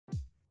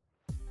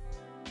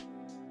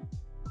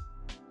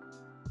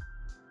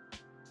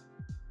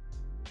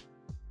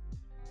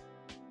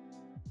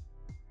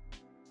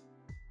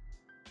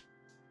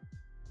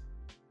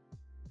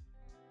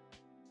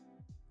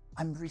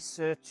I'm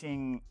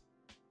researching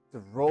the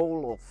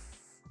role of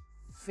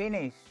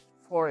Finnish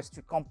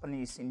forestry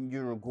companies in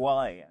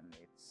Uruguay, and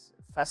it's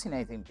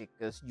fascinating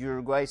because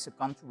Uruguay is a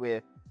country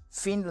where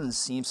Finland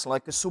seems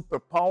like a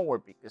superpower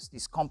because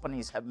these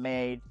companies have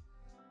made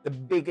the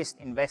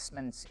biggest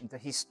investments in the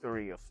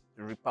history of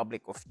the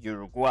Republic of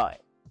Uruguay.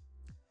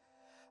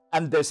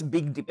 And there's a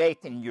big debate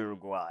in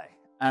Uruguay.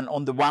 And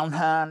on the one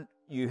hand,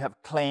 you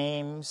have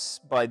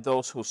claims by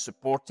those who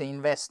support the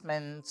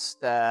investments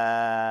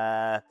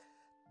that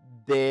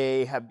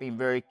they have been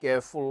very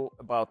careful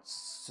about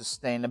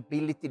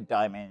sustainability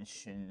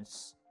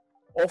dimensions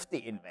of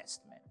the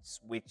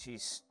investments, which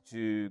is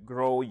to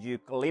grow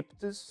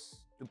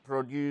eucalyptus to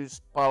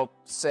produce pulp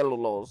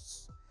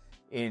cellulose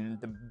in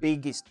the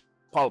biggest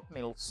pulp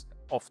mills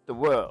of the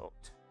world.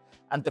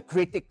 And the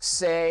critics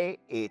say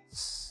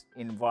it's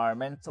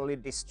environmentally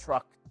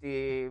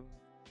destructive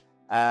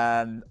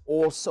and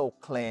also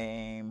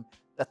claim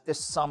that there's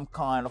some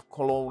kind of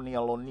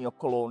colonial or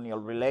neo-colonial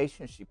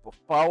relationship of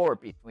power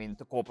between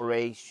the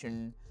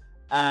corporation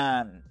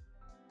and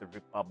the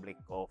Republic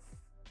of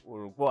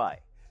Uruguay.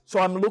 So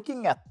I'm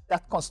looking at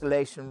that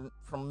constellation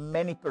from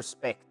many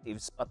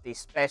perspectives, but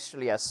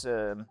especially as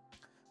a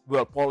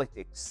world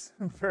politics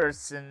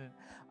person,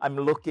 I'm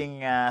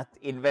looking at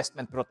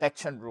investment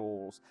protection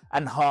rules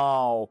and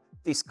how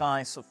these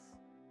kinds of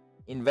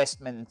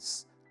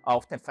investments are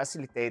often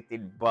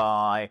facilitated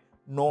by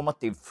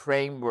normative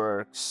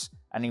frameworks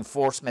and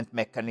enforcement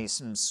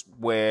mechanisms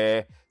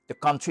where the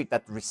country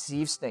that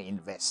receives the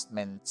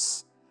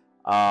investments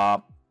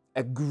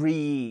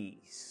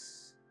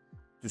agrees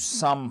to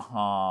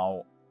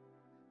somehow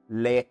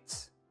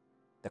let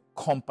the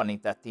company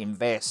that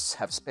invests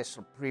have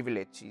special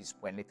privileges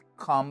when it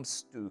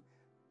comes to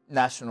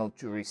national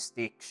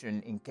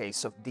jurisdiction in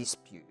case of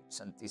disputes.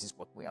 And this is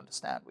what we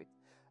understand with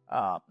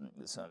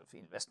sort of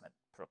investment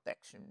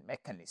protection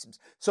mechanisms.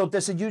 So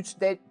there's a huge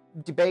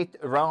debate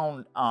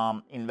around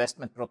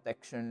investment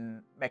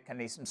protection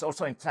mechanisms,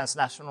 also in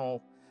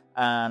transnational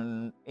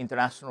and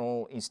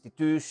international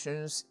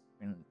institutions,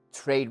 in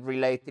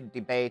trade-related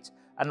debates,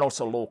 and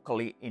also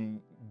locally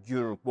in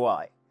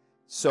Uruguay.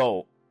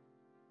 So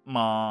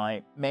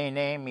my main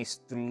aim is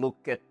to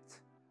look at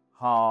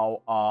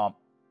how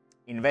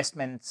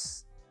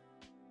investments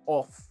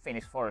of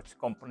Finnish forest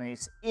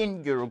companies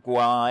in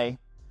Uruguay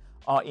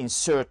are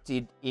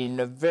inserted in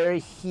a very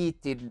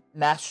heated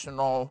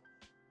national,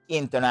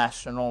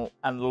 international,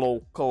 and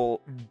local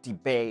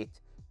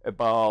debate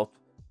about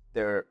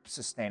their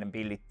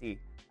sustainability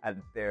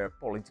and their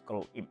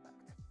political impact.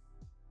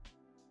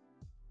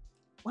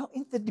 Well,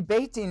 in the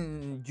debate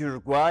in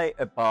Uruguay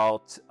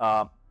about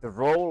the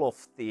role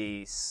of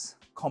these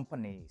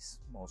companies,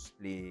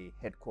 mostly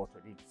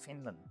headquartered in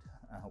Finland,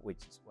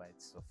 which is why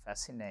it's so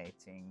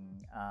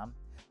fascinating,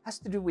 has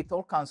to do with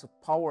all kinds of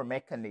power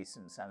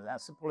mechanisms. And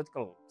as a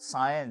political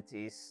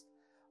scientist,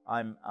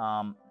 I'm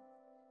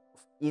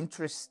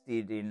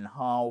interested in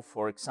how,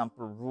 for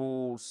example,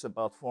 rules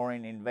about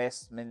foreign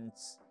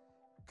investments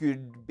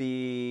could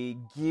be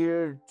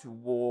geared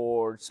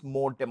towards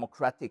more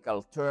democratic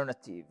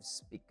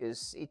alternatives,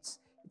 because it's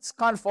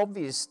kind of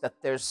obvious that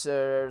there's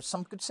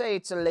some could say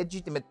it's a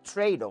legitimate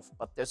trade-off,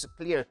 but there's a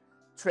clear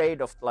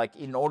trade-off, like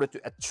in order to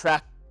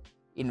attract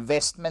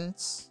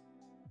investments,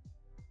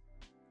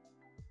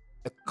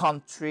 a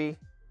country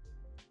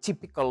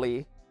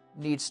typically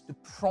needs to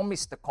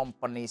promise the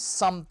company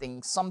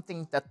something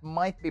that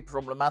might be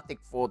problematic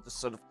for the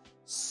sort of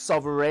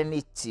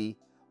sovereignty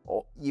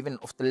or even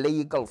of the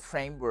legal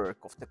framework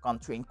of the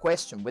country in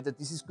question. Whether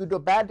this is good or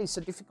bad is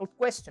a difficult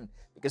question,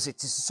 because it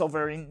is a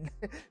sovereign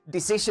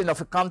decision of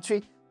a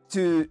country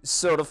to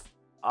sort of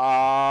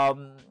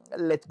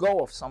let go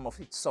of some of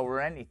its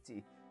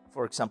sovereignty,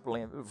 for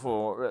example,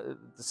 for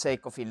the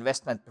sake of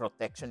investment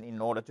protection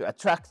in order to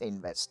attract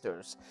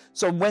investors.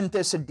 So when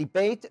there's a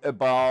debate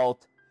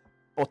about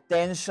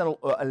potential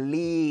or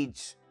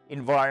alleged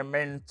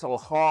environmental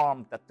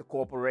harm that the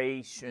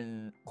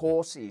corporation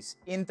causes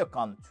in the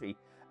country,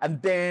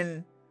 and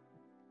then,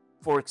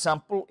 for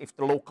example, if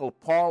the local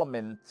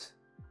parliament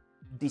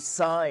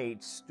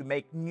decides to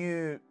make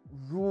new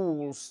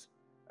rules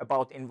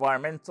about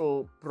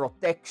environmental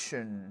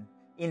protection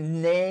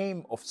in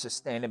name of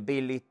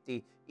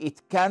sustainability,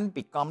 it can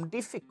become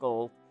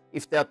difficult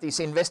if there are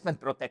these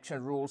investment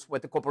protection rules where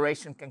the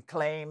corporation can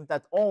claim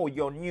that, oh,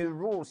 your new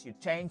rules, you're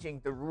changing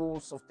the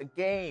rules of the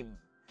game,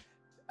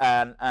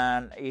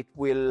 and it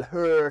will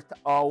hurt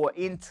our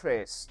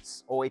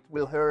interests, or it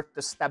will hurt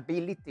the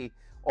stability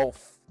of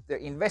the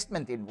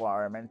investment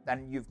environment,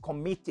 and you,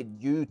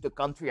 the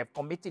country, have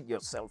committed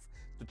yourself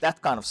to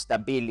that kind of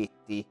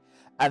stability.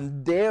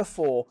 And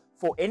therefore,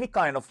 for any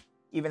kind of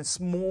even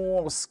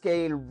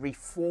small-scale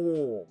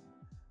reform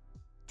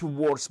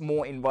towards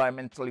more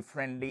environmentally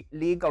friendly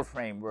legal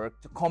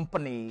framework, the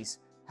companies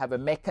have a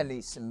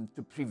mechanism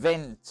to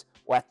prevent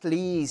or at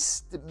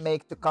least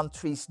make the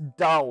countries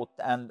doubt.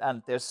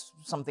 And there's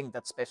something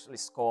that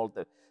specialists call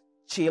the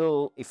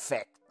chill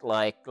effect,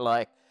 like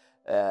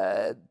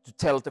to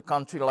tell the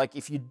country, like,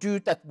 if you do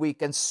that, we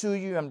can sue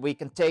you and we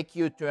can take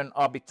you to an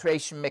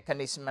arbitration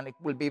mechanism and it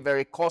will be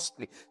very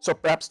costly. So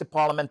perhaps the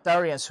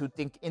parliamentarians who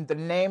think in the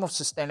name of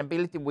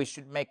sustainability we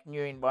should make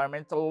new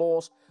environmental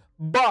laws,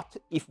 but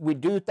if we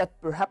do that,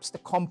 perhaps the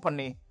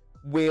company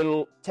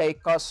will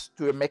take us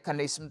to a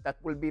mechanism that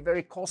will be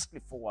very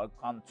costly for our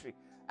country.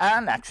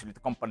 And actually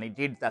the company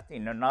did that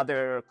in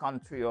another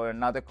country, or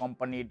another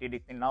company did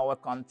it in our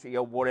country,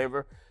 or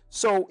whatever.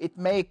 So it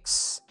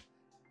makes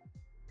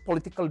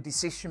political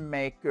decision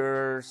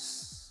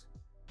makers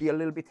be a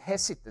little bit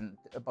hesitant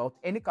about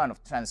any kind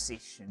of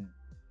transition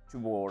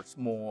towards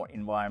more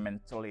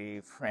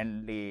environmentally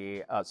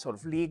friendly sort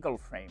of legal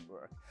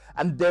framework.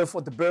 And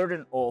therefore the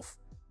burden of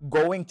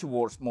going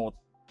towards more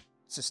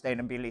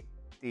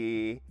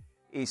sustainability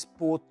is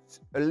put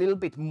a little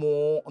bit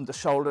more on the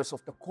shoulders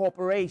of the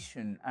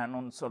corporation and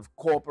on sort of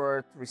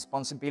corporate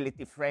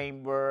responsibility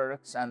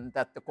frameworks, and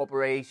that the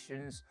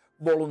corporations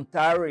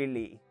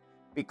voluntarily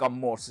become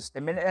more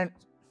sustainable,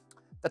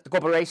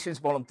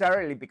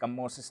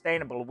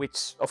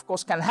 which of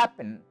course can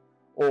happen,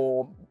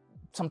 or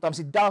sometimes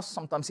it does,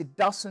 sometimes it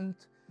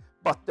doesn't.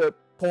 But the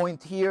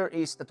point here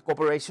is that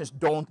corporations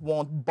don't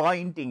want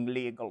binding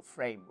legal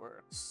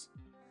frameworks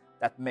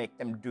that make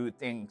them do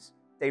things.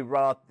 They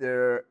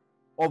rather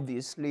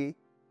obviously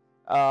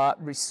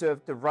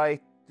reserve the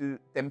right to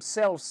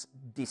themselves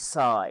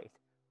decide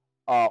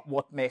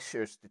what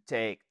measures to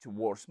take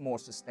towards more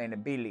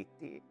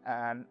sustainability.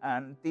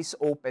 And this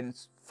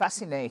opens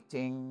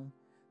fascinating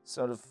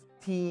sort of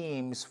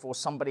themes for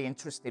somebody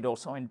interested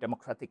also in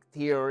democratic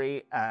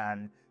theory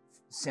and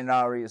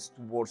scenarios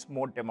towards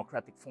more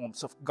democratic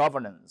forms of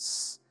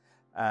governance.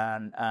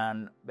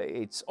 And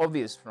it's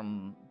obvious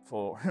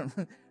for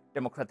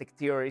democratic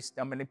theorists,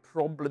 there are many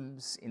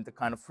problems in the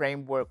kind of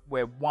framework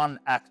where one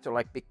actor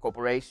like big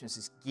corporations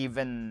is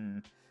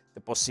given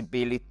the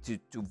possibility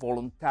to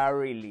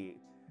voluntarily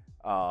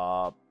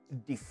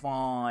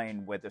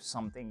define whether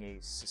something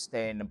is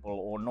sustainable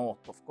or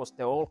not. Of course,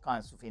 there are all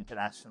kinds of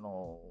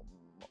international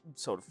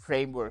sort of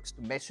frameworks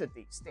to measure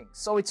these things.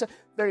 So it's a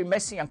very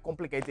messy and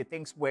complicated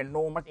things where in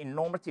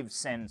normative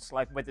sense,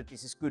 like whether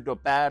this is good or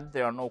bad,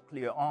 there are no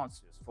clear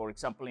answers. For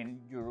example,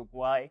 in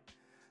Uruguay,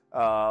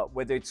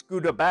 whether it's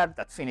good or bad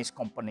that Finnish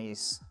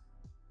companies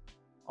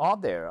are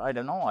there, I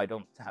don't know. I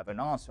don't have an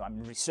answer.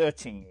 I'm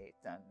researching it,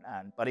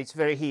 but it's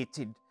very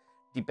heated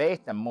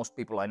debate, and most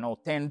people I know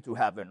tend to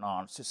have an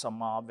answer.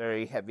 Some are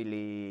very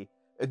heavily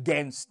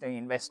against the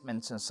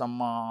investments, and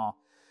some are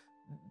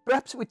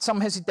perhaps with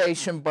some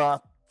hesitation,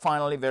 but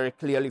finally very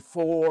clearly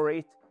for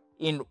it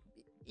in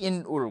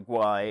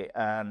Uruguay,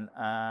 and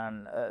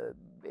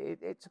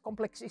it's a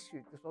complex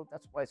issue. So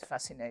that's why it's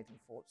fascinating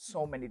for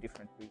so many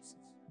different reasons.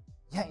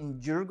 Yeah, in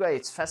Uruguay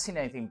it's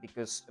fascinating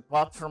because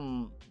apart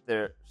from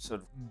the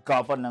sort of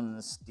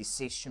governance,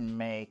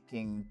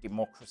 decision-making,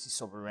 democracy,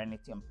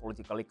 sovereignty, and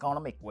political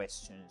economic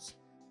questions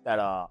that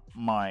are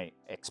my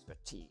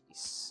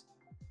expertise,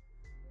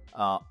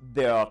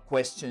 there are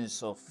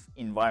questions of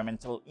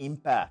environmental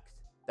impact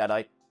that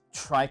I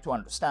try to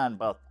understand,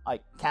 but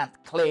I can't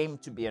claim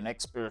to be an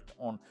expert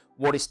on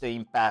what is the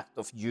impact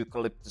of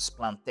eucalyptus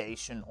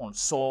plantation on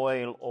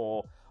soil,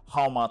 or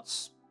how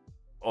much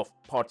of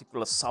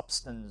particular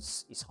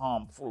substance is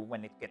harmful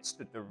when it gets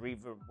to the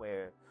river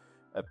where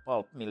a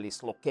pulp mill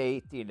is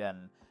located,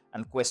 and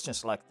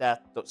questions like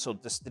that. So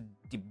there's the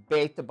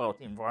debate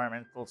about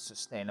environmental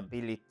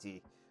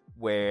sustainability,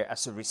 where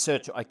as a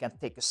researcher I can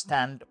take a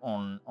stand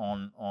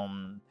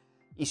on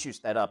issues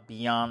that are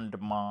beyond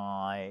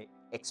my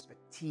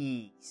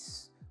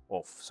expertise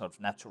of sort of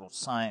natural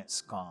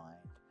science kind,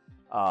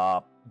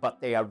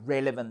 but they are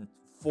relevant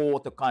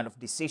for the kind of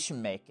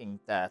decision making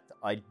that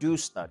I do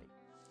study.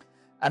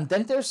 And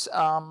then there's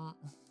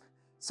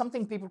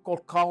something people call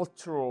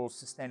cultural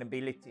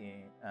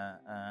sustainability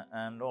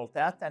and all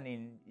that. And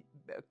in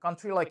a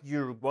country like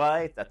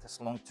Uruguay that has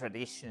long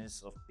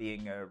traditions of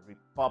being a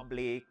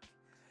republic,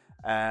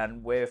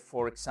 and where,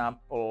 for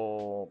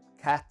example,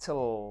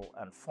 cattle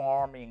and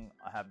farming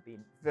have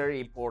been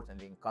very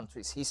important in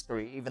country's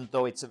history, even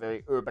though it's a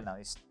very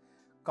urbanized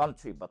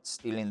country, but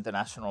still in the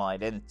national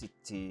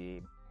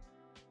identity,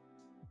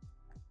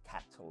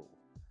 cattle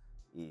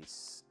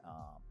is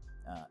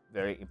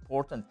very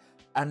important.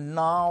 And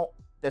now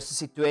there's a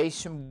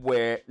situation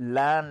where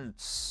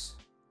lands,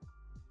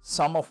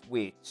 some of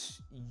which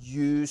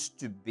used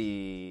to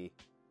be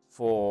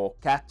for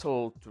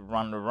cattle to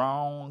run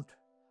around,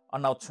 are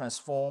now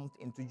transformed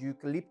into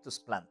eucalyptus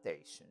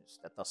plantations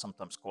that are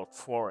sometimes called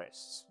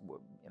forests.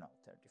 You know,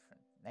 there are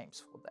different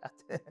names for that.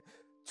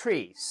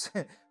 Trees.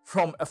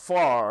 From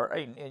afar,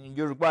 in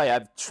Uruguay,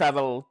 I've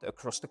traveled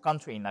across the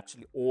country in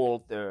actually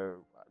all the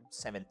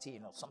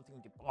 17 or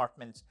something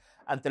departments,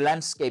 and the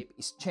landscape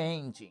is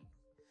changing.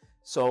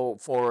 So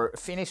for a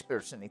Finnish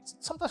person, it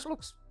sometimes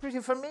looks pretty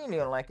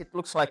familiar, like it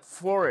looks like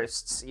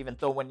forests, even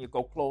though when you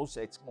go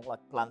closer, it's more like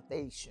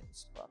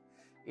plantations. But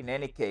in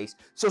any case,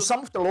 so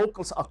some of the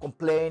locals are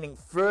complaining.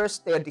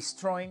 First, they are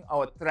destroying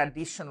our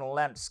traditional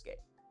landscape.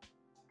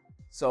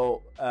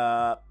 So,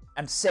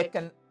 and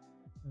second,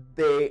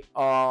 they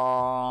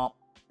are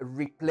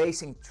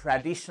replacing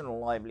traditional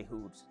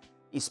livelihoods,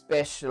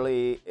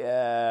 especially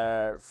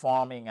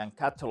farming and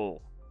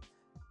cattle,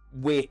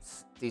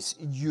 with this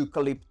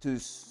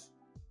eucalyptus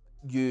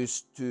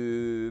used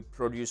to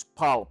produce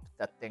pulp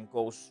that then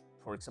goes,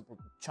 for example,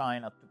 to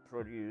China to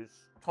produce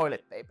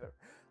toilet paper.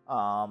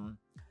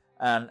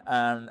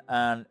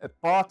 And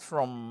apart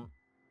from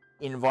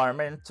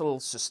environmental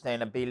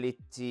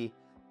sustainability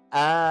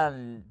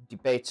and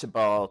debates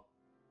about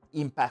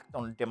impact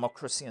on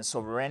democracy and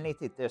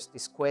sovereignty, there's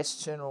this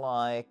question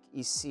like,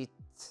 is it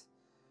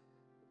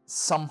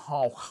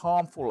somehow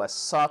harmful as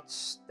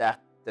such that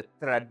the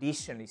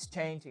tradition is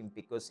changing?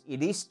 Because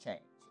it is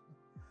changing.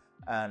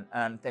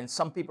 And then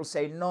some people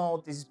say,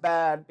 no, this is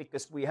bad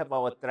because we have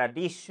our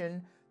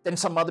tradition. Then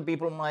some other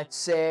people might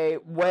say,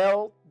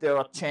 well, there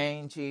are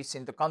changes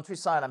in the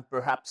countryside and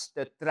perhaps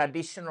the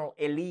traditional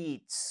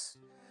elites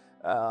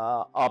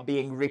are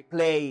being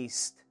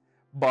replaced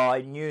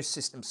by new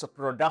systems of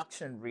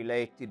production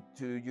related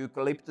to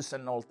eucalyptus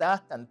and all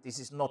that. And this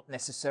is not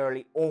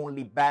necessarily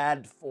only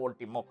bad for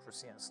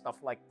democracy and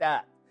stuff like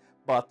that.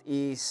 But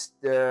is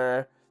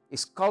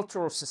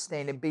cultural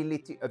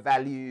sustainability a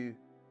value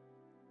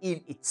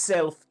in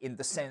itself, in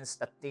the sense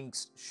that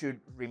things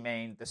should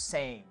remain the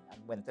same? And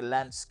when the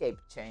landscape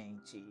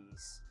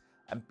changes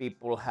and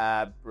people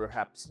have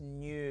perhaps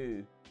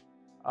new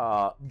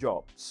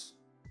jobs,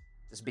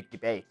 there's a big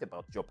debate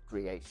about job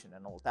creation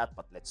and all that,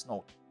 but let's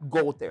not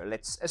go there.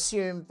 Let's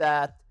assume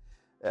that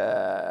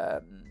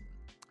that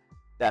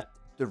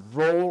the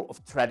role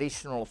of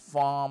traditional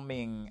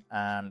farming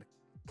and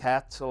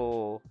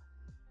cattle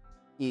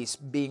is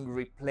being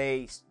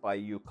replaced by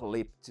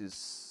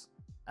eucalyptus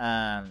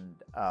and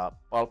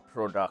pulp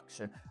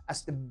production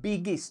as the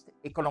biggest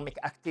economic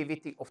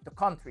activity of the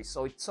country.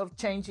 So it sort of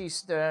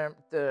changes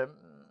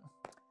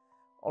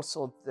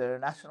also the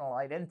national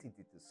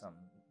identity to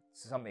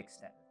some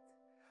extent.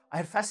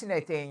 I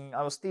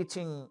was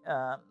teaching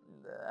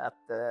at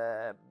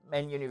the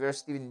main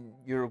university in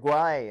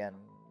Uruguay, and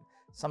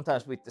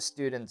sometimes with the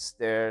students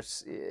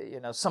there's,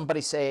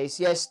 somebody says,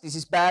 yes, this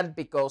is bad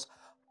because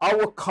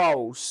our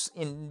cows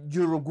in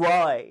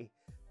Uruguay,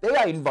 they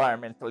are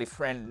environmentally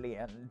friendly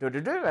and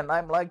and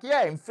I'm like,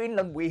 yeah, in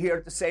Finland we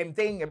hear the same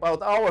thing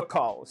about our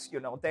cows.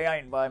 They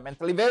are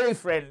environmentally very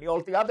friendly.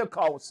 All the other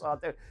cows are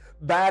the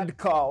bad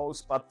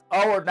cows, but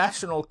our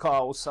national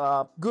cows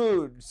are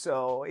good.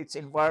 So it's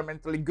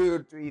environmentally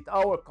good to eat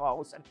our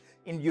cows. And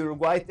in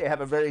Uruguay they have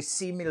a very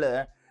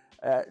similar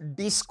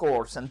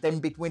discourse. And then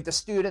between the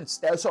students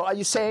there, so are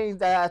you saying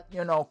that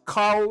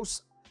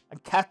cows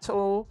and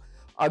cattle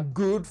are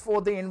good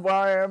for the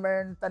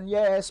environment? And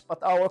yes,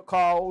 but our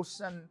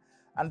cows,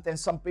 and then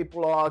some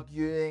people are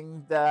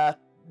arguing that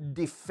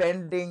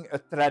defending a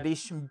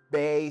tradition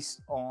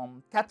based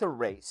on cattle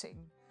raising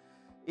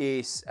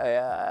is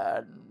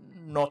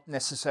not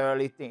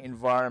necessarily the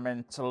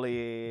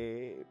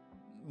environmentally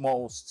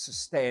most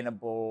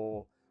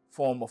sustainable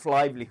form of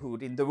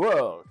livelihood in the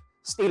world.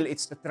 Still,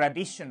 it's the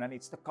tradition and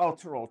it's the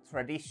cultural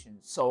tradition.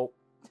 So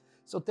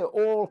there are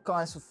all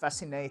kinds of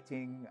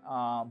fascinating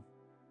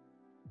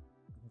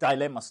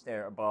dilemmas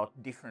there about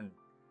different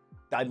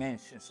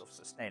dimensions of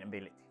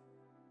sustainability.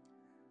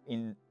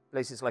 In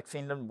places like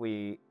Finland,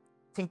 we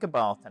think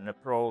about and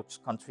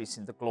approach countries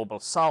in the global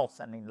south,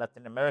 and in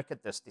Latin America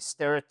there's this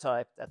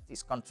stereotype that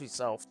these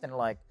countries are often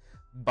like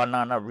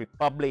banana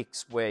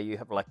republics where you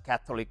have like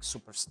Catholic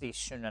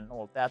superstition and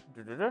all that.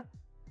 And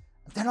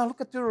then I look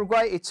at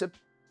Uruguay, it's a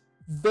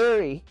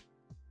very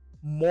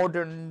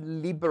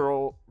modern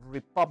liberal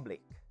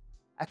republic,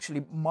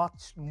 actually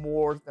much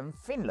more than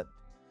Finland.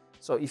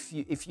 So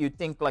if you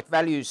think like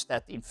values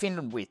that in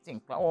Finland we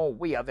think, oh,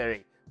 we are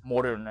very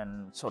modern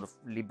and sort of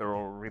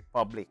liberal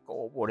republic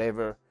or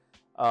whatever.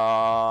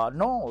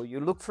 No,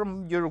 you look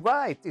from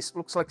Uruguay, this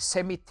looks like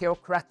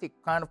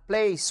semi-theocratic kind of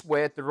place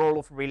where the role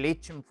of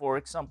religion, for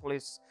example,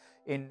 is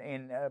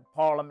in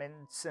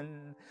parliaments,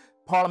 and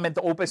parliament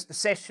opens the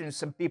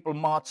sessions and people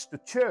march to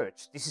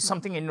church. This is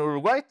something in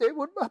Uruguay they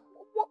would,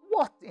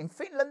 what? In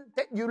Finland,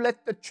 that you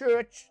let the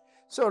church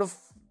sort of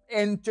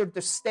enter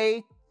the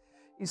state?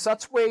 In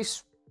such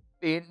ways,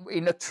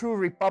 in a true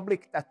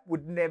republic, that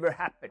would never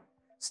happen.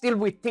 Still,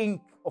 we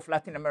think of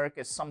Latin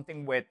America as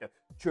something where the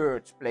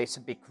church plays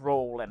a big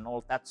role and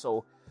all that.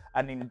 So,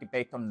 and in a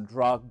debate on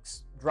drug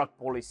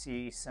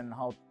policies and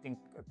how to think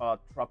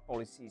about drug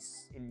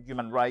policies in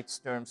human rights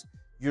terms,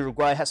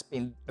 Uruguay has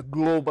been a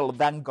global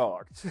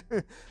vanguard.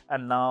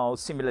 And now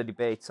similar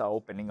debates are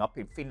opening up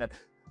in Finland.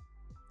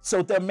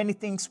 So there are many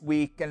things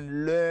we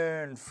can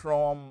learn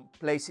from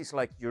places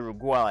like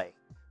Uruguay,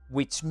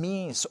 which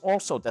means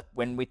also that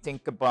when we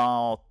think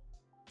about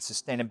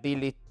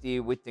sustainability,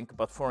 we think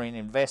about foreign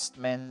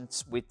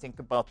investments, we think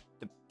about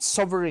the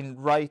sovereign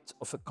right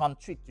of a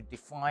country to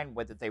define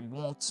whether they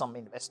want some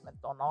investment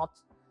or not,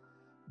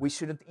 we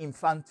shouldn't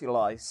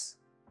infantilize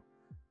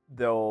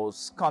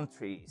those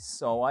countries.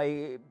 So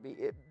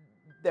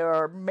there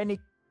are many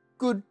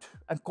good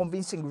and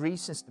convincing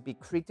reasons to be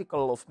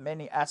critical of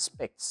many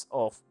aspects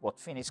of what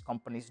Finnish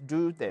companies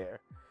do there.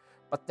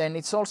 But then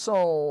it's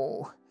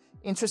also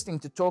interesting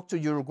to talk to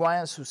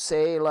Uruguayans who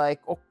say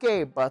like,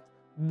 okay, but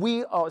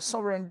we are a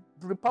sovereign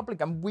republic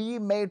and we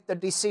made the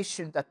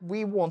decision that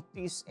we want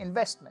these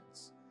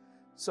investments.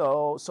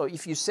 So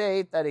if you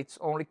say that it's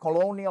only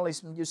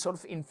colonialism, you're sort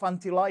of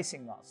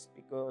infantilizing us,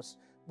 because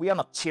we are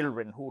not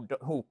children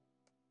who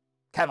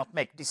cannot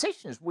make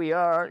decisions. We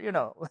are, you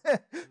know,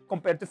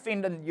 compared to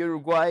Finland,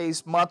 Uruguay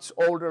is much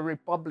older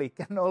republic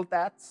and all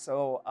that.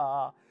 So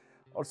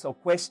also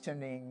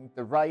questioning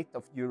the right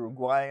of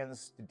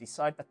Uruguayans to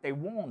decide that they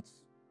want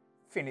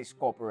Finnish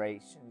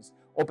corporations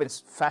opens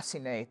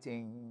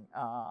fascinating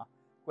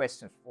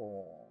questions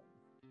for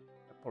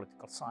a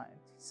political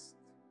scientist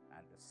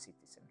and a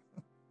citizen.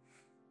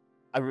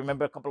 I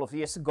remember a couple of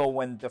years ago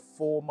when the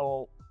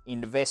formal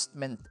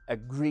investment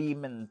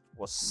agreement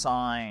was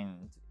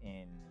signed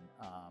in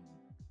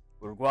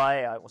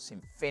Uruguay. I was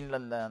in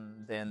Finland,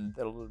 and then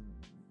the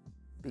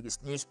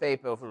biggest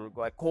newspaper of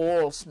Uruguay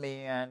calls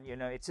me, and you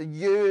know, it's a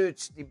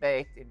huge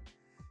debate in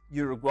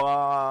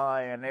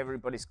Uruguay and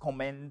everybody's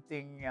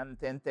commenting, and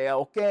then they're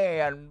okay,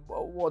 and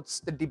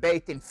what's the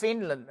debate in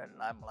Finland? And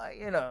I'm like,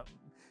 you know,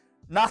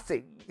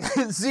 nothing.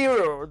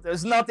 Zero.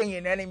 There's nothing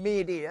in any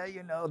media,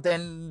 you know.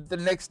 Then the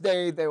next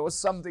day there was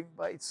something,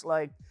 but it's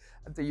like,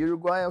 and the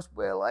Uruguayans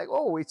were like,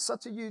 oh, it's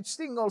such a huge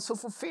thing also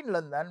for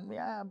Finland. And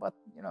yeah, but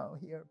you know,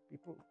 here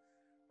people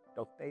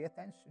don't pay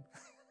attention.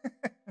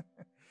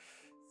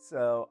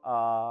 So,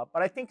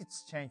 but I think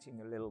it's changing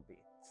a little bit.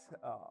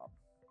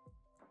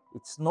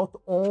 It's not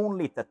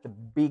only that the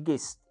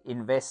biggest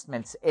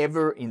investments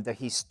ever in the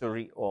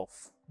history of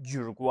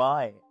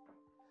Uruguay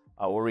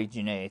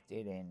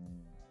originated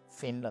in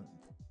Finland,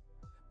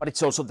 but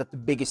it's also that the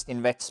biggest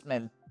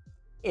investment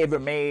ever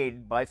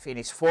made by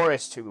Finnish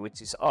forestry,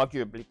 which is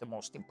arguably the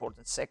most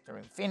important sector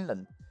in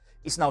Finland,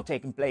 is now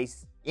taking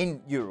place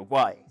in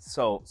Uruguay.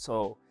 So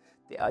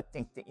I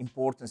think the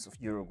importance of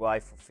Uruguay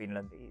for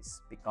Finland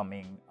is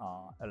becoming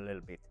a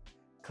little bit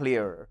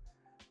clearer.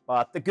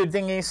 But the good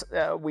thing is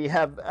we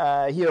have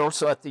here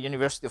also at the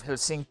University of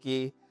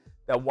Helsinki,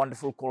 there are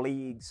wonderful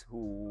colleagues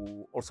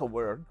who also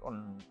work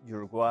on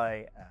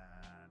Uruguay,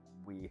 and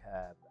we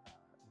have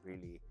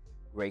really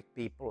great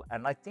people.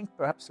 And I think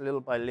perhaps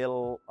little by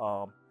little,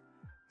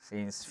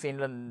 since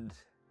Finland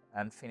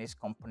and Finnish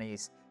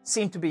companies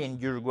seem to be in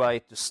Uruguay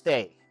to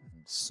stay,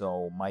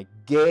 so my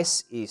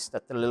guess is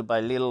that little by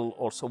little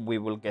also we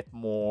will get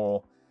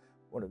more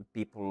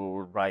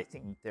people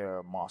writing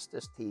their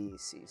master's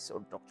thesis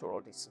or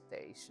doctoral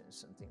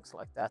dissertations and things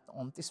like that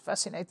on this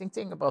fascinating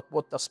thing about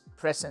what does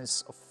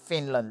presence of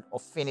Finland,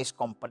 of Finnish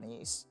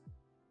companies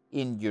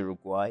in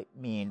Uruguay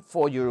mean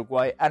for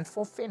Uruguay and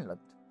for Finland.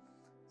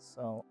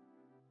 So